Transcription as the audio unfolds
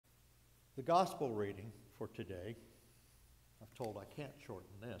The gospel reading for today, I'm told I can't shorten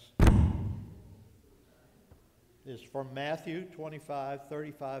this, is from Matthew 25,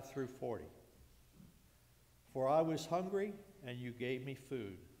 35 through 40. For I was hungry, and you gave me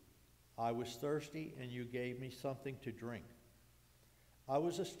food. I was thirsty, and you gave me something to drink. I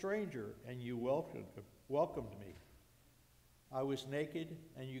was a stranger, and you welcomed me. I was naked,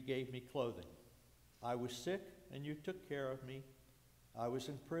 and you gave me clothing. I was sick, and you took care of me. I was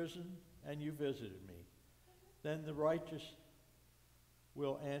in prison, and you visited me. Then the righteous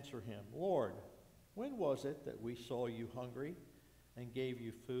will answer him, Lord, when was it that we saw you hungry and gave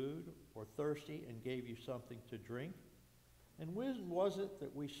you food, or thirsty and gave you something to drink? And when was it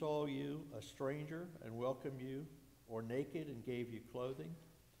that we saw you a stranger and welcomed you, or naked and gave you clothing?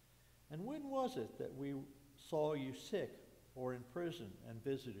 And when was it that we saw you sick or in prison and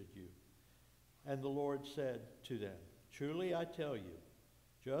visited you? And the Lord said to them, Truly I tell you,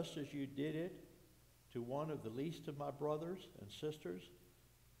 just as you did it to one of the least of my brothers and sisters,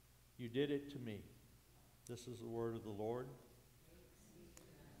 you did it to me. This is the word of the Lord.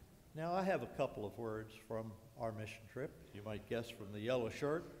 Now I have a couple of words from our mission trip. You might guess from the yellow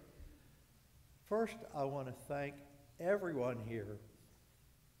shirt. First, I want to thank everyone here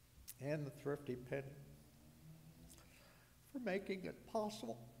and the Thrifty Penny for making it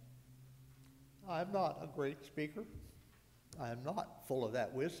possible. I'm not a great speaker. I am not full of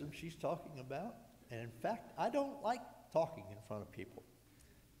that wisdom she's talking about. And in fact, I don't like talking in front of people.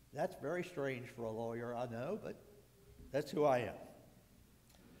 That's very strange for a lawyer, I know, but that's who I am.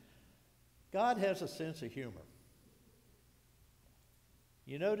 God has a sense of humor.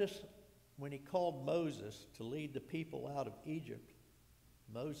 You notice when he called Moses to lead the people out of Egypt,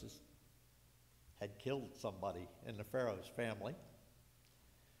 Moses had killed somebody in the Pharaoh's family.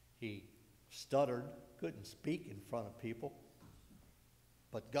 He stuttered, couldn't speak in front of people,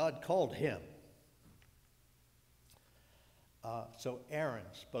 but God called him. So Aaron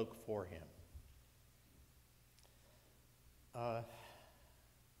spoke for him.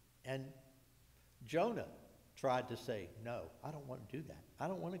 And Jonah tried to say, no, I don't want to do that. I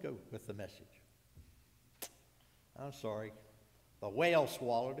don't want to go with the message. I'm sorry. The whale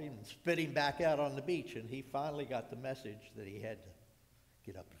swallowed him and spit him back out on the beach, and he finally got the message that he had to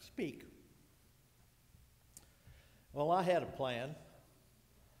get up and speak. Well, I had a plan,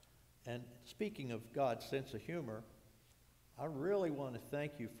 and speaking of God's sense of humor, I really want to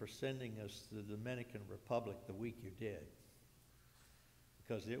thank you for sending us to the Dominican Republic the week you did,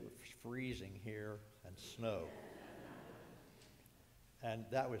 because it was freezing here and snow. And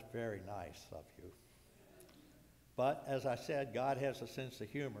that was very nice of you. But as I said, God has a sense of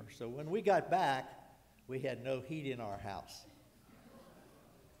humor. So when we got back, we had no heat in our house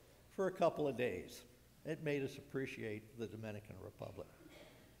for a couple of days. It made us appreciate the Dominican Republic.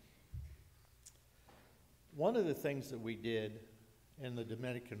 One of the things that we did in the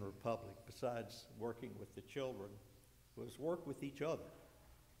Dominican Republic, besides working with the children, was work with each other.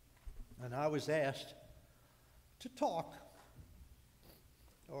 And I was asked to talk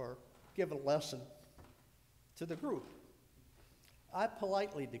or give a lesson to the group. I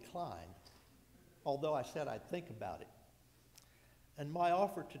politely declined, although I said I'd think about it. And my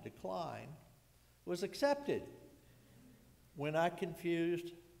offer to decline was accepted when I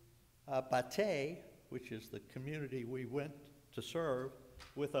confused Bate, which is the community we went to serve,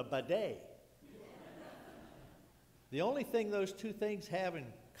 with a bidet. The only thing those two things have in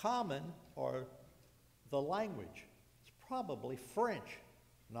common are the language. It's probably French,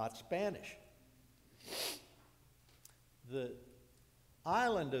 not Spanish. The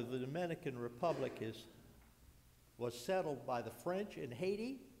island of the Dominican Republic was settled by the French in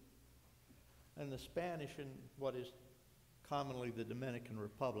Haiti and the Spanish in what is commonly the Dominican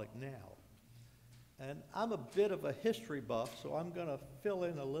Republic now. And I'm a bit of a history buff, so I'm going to fill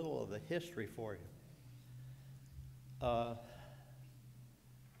in a little of the history for you.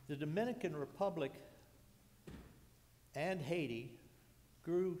 The Dominican Republic and Haiti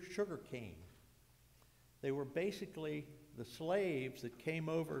grew sugar cane. They were basically the slaves that came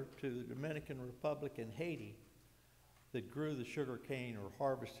over to the Dominican Republic and Haiti that grew the sugar cane or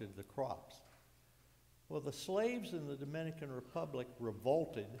harvested the crops. Well, the slaves in the Dominican Republic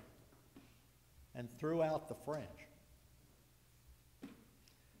revolted and threw out the French.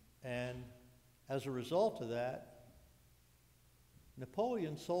 And as a result of that,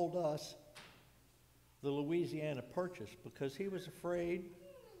 Napoleon sold us the Louisiana Purchase because he was afraid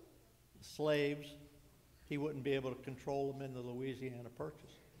the slaves, he wouldn't be able to control them in the Louisiana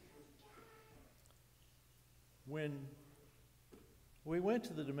Purchase. When we went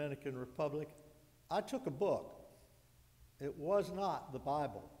to the Dominican Republic, I took a book. It was not the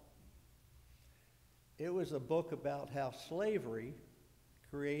Bible. It was a book about how slavery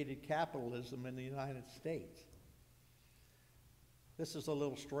created capitalism in the United States. This is a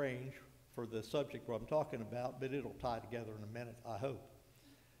little strange for the subject what I'm talking about, but it'll tie together in a minute, I hope.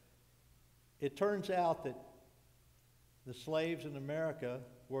 It turns out that the slaves in America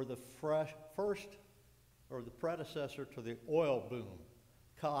were the first or the predecessor to the oil boom,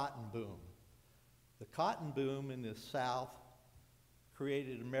 cotton boom. The cotton boom in the South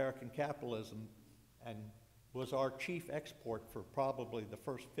created American capitalism and was our chief export for probably the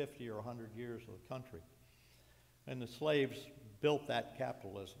first 50 or 100 years of the country. And the slaves built that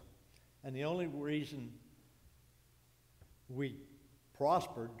capitalism. And the only reason we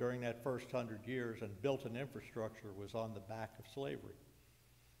prospered during that first 100 years and built an infrastructure was on the back of slavery.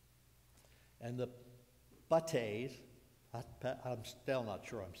 And the Bates, I'm still not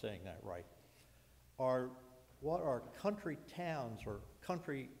sure I'm saying that right, are what are country towns or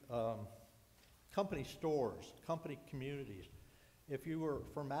country company stores, company communities. If you were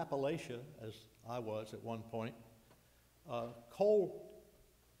from Appalachia, as I was at one point, coal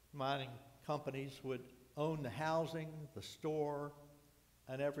mining companies would own the housing, the store,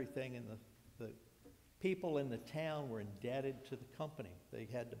 and everything, and the people in the town were indebted to the company. They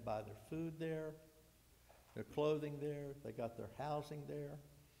had to buy their food there, their clothing there, they got their housing there.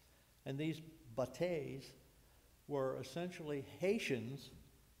 And these Bates were essentially Haitians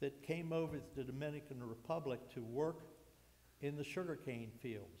that came over to the Dominican Republic to work in the sugarcane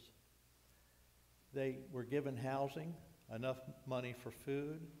fields. They were given housing, enough money for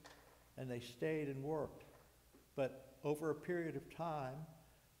food, and they stayed and worked. But over a period of time,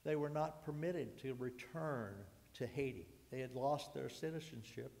 they were not permitted to return to Haiti. They had lost their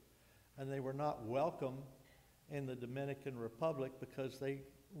citizenship, and they were not welcome in the Dominican Republic because they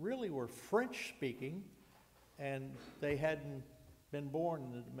really were French-speaking, and they hadn't been born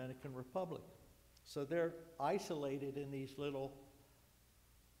in the Dominican Republic. So they're isolated in these little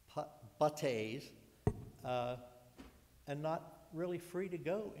bates and not really free to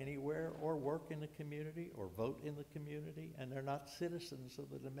go anywhere or work in the community or vote in the community, and they're not citizens of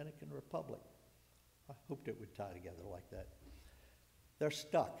the Dominican Republic. I hoped it would tie together like that. They're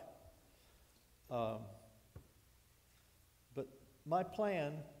stuck. But my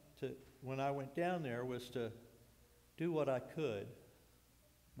plan when I went down there was to do what I could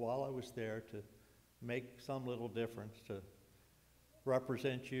while I was there to make some little difference, to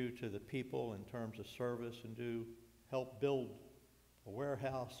represent you to the people in terms of service and help build a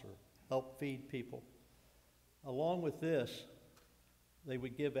warehouse or help feed people. Along with this, they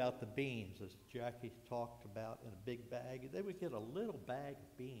would give out the beans, as Jackie talked about, in a big bag. They would get a little bag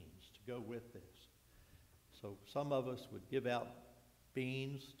of beans to go with this. So some of us would give out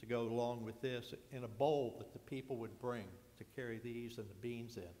beans to go along with this in a bowl that the people would bring to carry these and the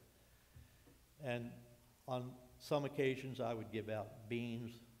beans in. And on some occasions I would give out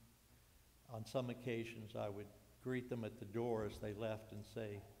beans. On some occasions I would greet them at the door as they left and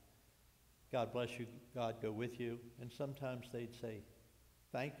say, God bless you, God go with you. And sometimes they'd say,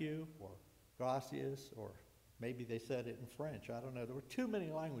 thank you, or gracias, or maybe they said it in French. I don't know. There were too many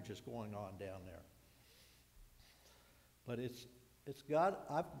languages going on down there. But it's God.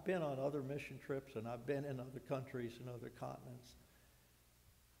 I've been on other mission trips, and I've been in other countries and other continents.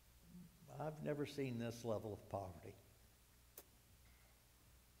 I've never seen this level of poverty.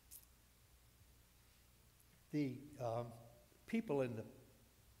 The people in the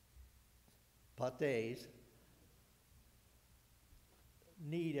Bates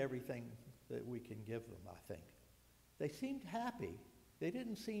need everything that we can give them, I think. They seemed happy. They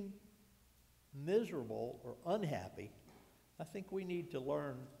didn't seem miserable or unhappy. I think we need to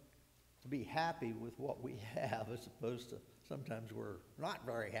learn to be happy with what we have as opposed to sometimes we're not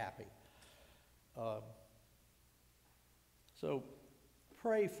very happy. So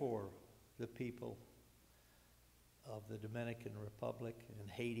pray for the people of the Dominican Republic and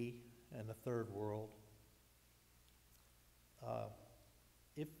Haiti and the Third World.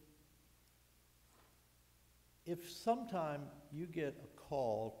 If sometime you get a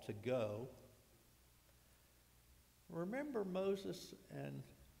call to go, remember Moses and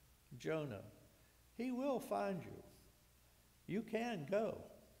Jonah. He will find you. You can go.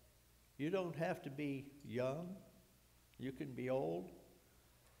 You don't have to be young. You can be old.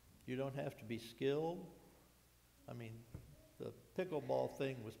 You don't have to be skilled. I mean, the pickleball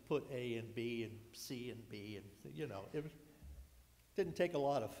thing was put A and B and C and B, and it didn't take a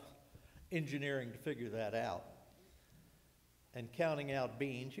lot of engineering to figure that out. And counting out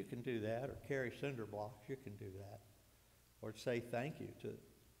beans, you can do that, or carry cinder blocks, you can do that. Or say thank you to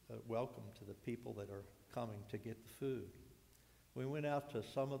welcome to the people that are coming to get the food. We went out to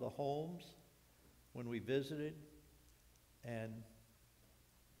some of the homes when we visited, and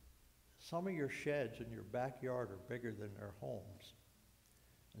some of your sheds in your backyard are bigger than their homes.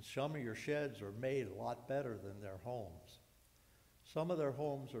 And some of your sheds are made a lot better than their homes. Some of their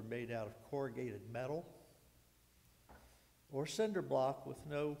homes are made out of corrugated metal or cinder block with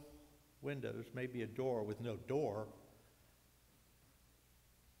no windows, maybe a door with no door.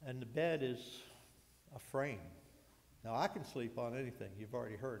 And the bed is a frame. Now, I can sleep on anything. You've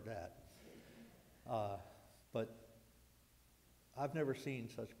already heard that. But I've never seen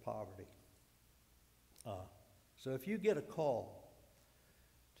such poverty. So if you get a call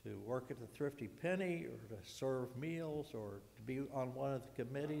to work at the Thrifty Penny or to serve meals or to be on one of the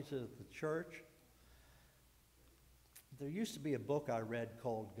committees of the church, there used to be a book I read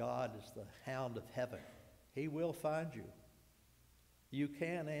called God is the Hound of Heaven. He will find you. You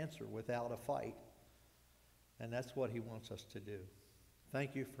can answer without a fight. And that's what he wants us to do.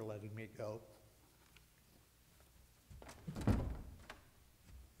 Thank you for letting me go.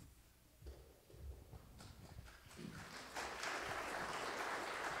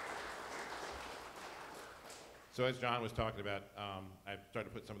 So as John was talking about, I tried to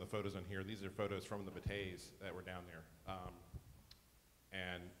put some of the photos on here. These are photos from the bateys that were down there.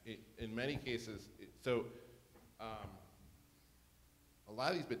 In many cases, a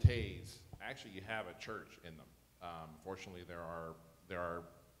lot of these bateys, actually you have a church in them. Fortunately, there are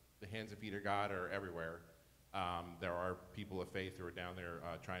the hands and feet of God are everywhere. There are people of faith who are down there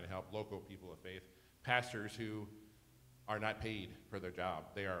trying to help, local people of faith, pastors who are not paid for their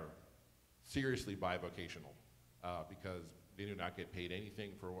job. They are seriously bivocational because they do not get paid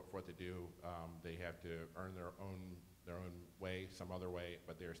anything for what they do. They have to earn their own way, some other way,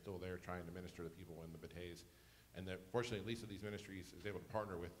 but they're still there trying to minister to people in the bateys. And fortunately, at least of these ministries is able to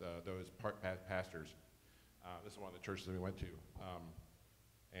partner with those pastors. This is one of the churches that we went to.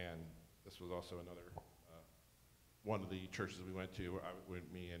 And this was also another one of the churches we went to.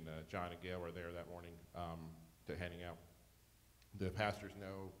 Me and John and Gail were there that morning to handing out. The pastors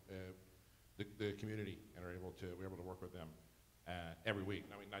know the community and we're able to work with them every week.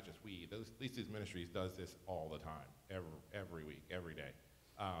 I mean, not just we. At least these ministries does this all the time, every week, every day.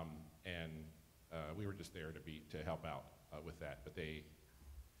 We were just there to help out with that. But they,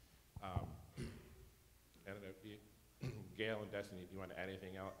 I don't know, Gail and Destiny, do you want to add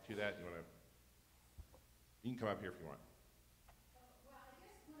anything else to that? You can come up here if you want. Well, I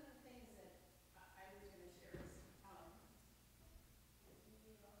guess one of the things that I was going to share is,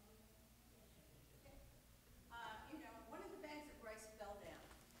 one of the bags of rice fell down.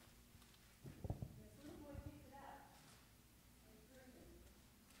 And this little boy picked it up and threw it in.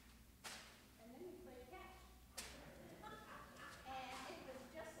 And then we played catch. And it was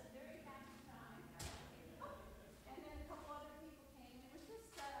just a very happy time. And then a couple other people came. It was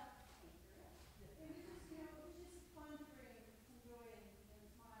just, it was just fun to bring some joy and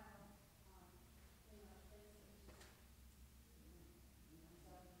smile in our faces.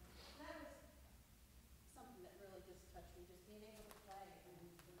 So that was something that really just touched me, just being able to play and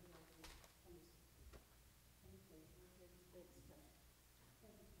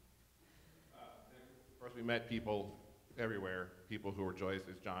Of course, we met people everywhere, people who were joyous,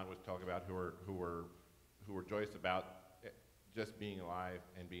 as John was talking about, who were joyous about just being alive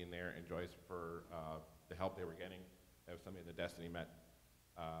and being there, and joyous for the help they were getting. That was something that Destiny met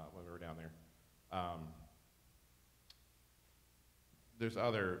when we were down there. I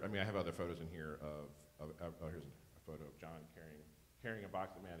have other photos in here here's a photo of John carrying a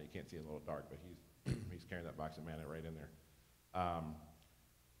box of manna. You can't see it, a little dark, but he's carrying that box of manna right in there.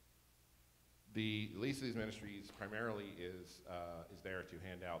 The least of these ministries primarily is there to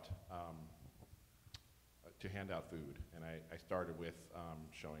hand out food, and I started with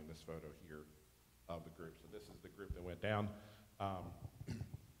showing this photo here of the group. So this is the group that went down.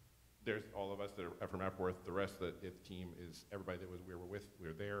 There's all of us that are from Epworth. The rest of the team is everybody that we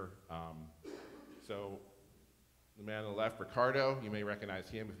were there. So the man on the left, Ricardo, you may recognize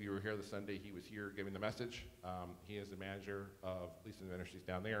him if you were here this Sunday. He was here giving the message. He is the manager of Least of the Ministries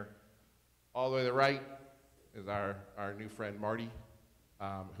down there. All the way to the right is our new friend Marty,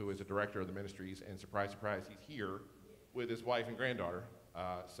 who is a director of the ministries, and surprise, surprise, he's here with his wife and granddaughter.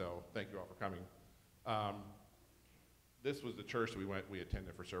 So thank you all for coming. This was the church that we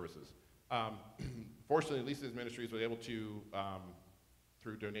attended for services. Fortunately, Lisa's Ministries was able to,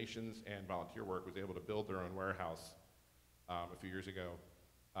 through donations and volunteer work, was able to build their own warehouse a few years ago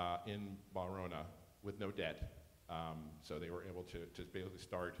in Balrona with no debt. So they were able to basically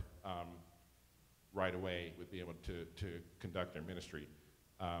start right away with being able to conduct their ministry.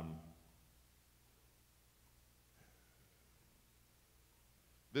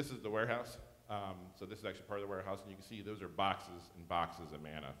 This is the warehouse. So this is actually part of the warehouse, and you can see those are boxes and boxes of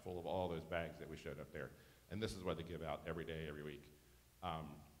manna full of all those bags that we showed up there. And this is what they give out every day, every week. I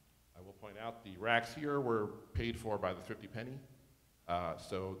will point out the racks here were paid for by the Thrifty Penny.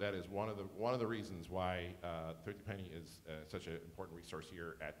 So that is one of the reasons why Thrifty Penny is such an important resource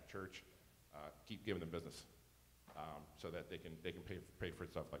here at the church. Keep giving them business so that they can pay for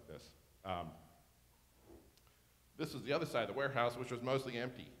stuff like this. This is the other side of the warehouse, which was mostly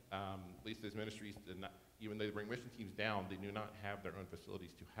empty. At least these ministries did not, even though they bring mission teams down, they do not have their own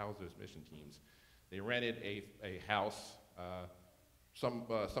facilities to house those mission teams. They rented a house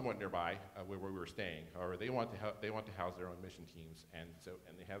somewhat nearby where we were staying. However, they want to house their own mission teams, and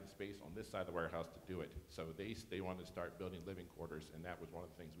they have the space on this side of the warehouse to do it. So they wanted to start building living quarters, and that was one of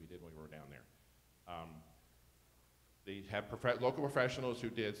the things we did when we were down there. They have local professionals who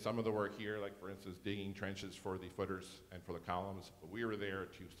did some of the work here, like for instance digging trenches for the footers and for the columns. But we were there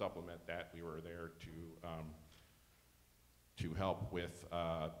to supplement that. We were there to help with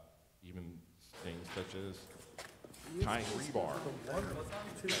even things such as tying rebar.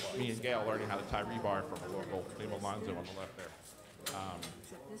 Me and Gail learning how to tie rebar from a local named Alonzo on the left there.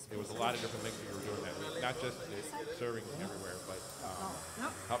 There was a lot of different things we were doing that week, not just serving everywhere, but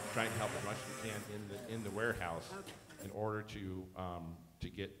trying to help as much as we can in the warehouse in order to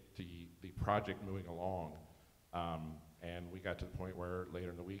get the project moving along. And we got to the point where later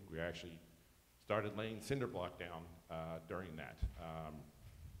in the week we actually started laying cinder block down during that.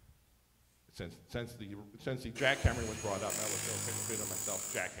 Since the jackhammering was brought up, I was so consider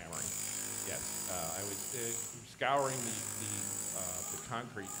myself jackhammering. Yes, I was scouring the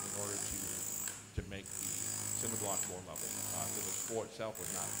concrete in order to make the cinder block more level. So the floor itself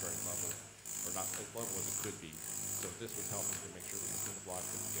was not very level, or not as level as it could be. So this was helping to make sure that the cinder block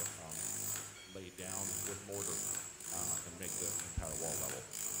could get laid down with mortar and make the entire wall level.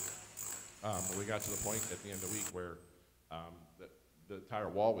 We got to the point at the end of the week where the entire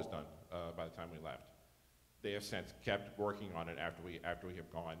wall was done by the time we left. They have since kept working on it after we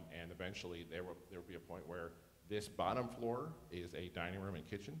have gone, and eventually there will be a point where this bottom floor is a dining room and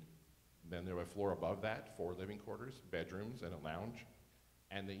kitchen. Then there will be a floor above that for living quarters, bedrooms, and a lounge.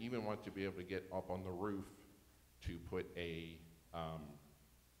 And they even want to be able to get up on the roof to put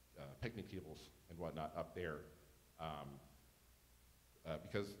picnic tables and whatnot up there,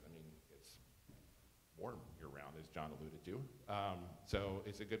 because I mean it's warm year-round, as John alluded to. So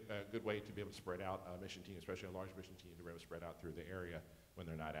it's a good way to be able to spread out a mission team, especially a large mission team, to be able to spread out through the area when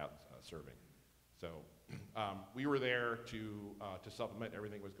they're not out serving. So we were there to supplement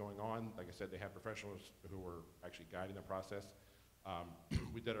everything that was going on. Like I said, they have professionals who were actually guiding the process.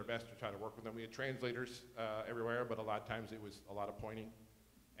 We did our best to try to work with them. We had translators everywhere, but a lot of times it was a lot of pointing,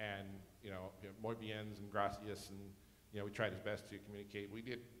 and muy biens and gracias, and we tried as best to communicate. We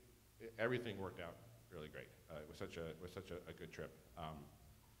did everything worked out really great. It was such a good trip. I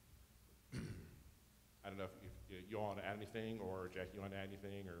don't know if you want to add anything, or Jackie, you want to add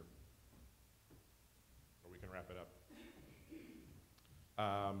anything, or we can wrap it up.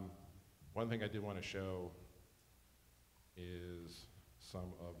 One thing I did want to show is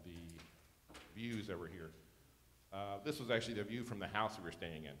some of the views that were here. This was actually the view from the house we were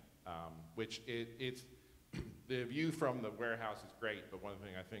staying in, which it's the view from the warehouse is great, but one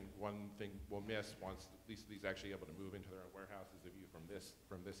thing we'll miss once these actually able to move into their own warehouse is the view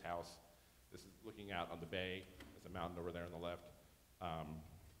from this house. This is looking out on the bay. There's a mountain over there on the left,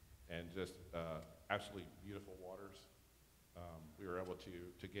 and just absolutely beautiful waters. We were able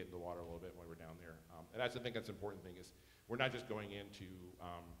to get in the water a little bit when we were down there, and I think that's the important thing is we're not just going in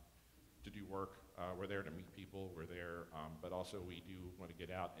to do work. We're there to meet people. We're there, but also we do want to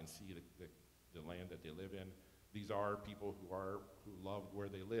get out and see the land that they live in. These are people who love where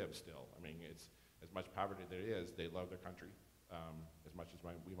they live still. I mean, it's as much poverty there is, they love their country. As much as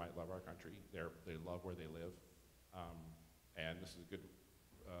we might love our country, they love where they live. And this is a good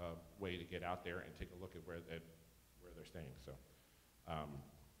way to get out there and take a look at where they're staying. So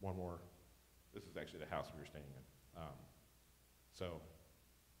one more, this is actually the house we were staying in. So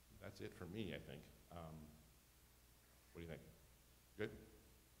that's it for me, I think. What do you think? Good?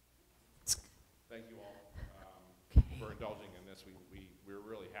 Thank you all for indulging in this. We're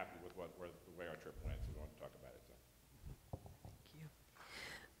really happy with the way our trip went, so we want to talk about it. So. Thank you.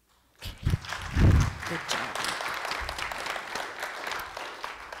 Good job.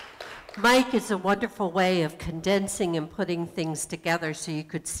 Mike is a wonderful way of condensing and putting things together so you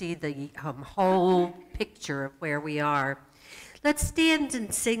could see the whole picture of where we are. Let's stand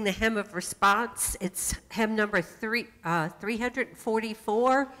and sing the hymn of response. It's hymn number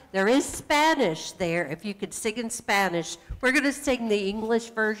 344. There is Spanish there, if you could sing in Spanish. We're going to sing the English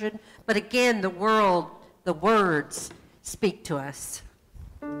version, but again, the words speak to us.